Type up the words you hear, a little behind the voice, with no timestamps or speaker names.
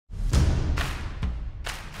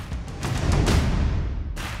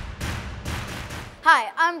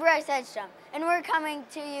Hi, I'm Bryce, and we're coming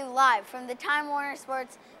to you live from the Time Warner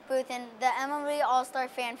Sports booth in the MLB All-Star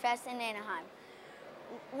Fan Fest in Anaheim.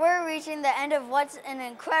 We're reaching the end of what's an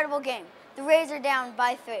incredible game. The Rays are down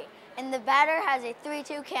by 3, and the batter has a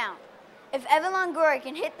 3-2 count. If Evan Longoria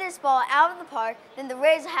can hit this ball out of the park, then the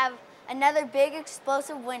Rays have another big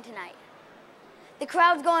explosive win tonight. The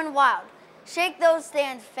crowd's going wild. Shake those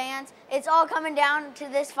stands, fans. It's all coming down to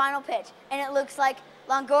this final pitch, and it looks like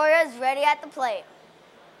Longoria is ready at the plate.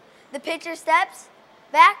 The pitcher steps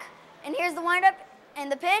back, and here's the windup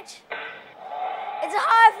and the pitch. It's a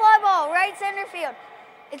high fly ball, right center field.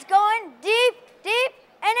 It's going deep, deep,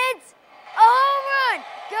 and it's a home run.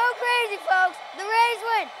 Go crazy, folks. The Rays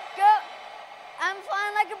win. Go. I'm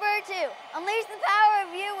flying like a bird, too. Unleash the power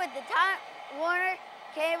of you with the Time Warner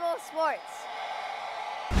Cable Sports.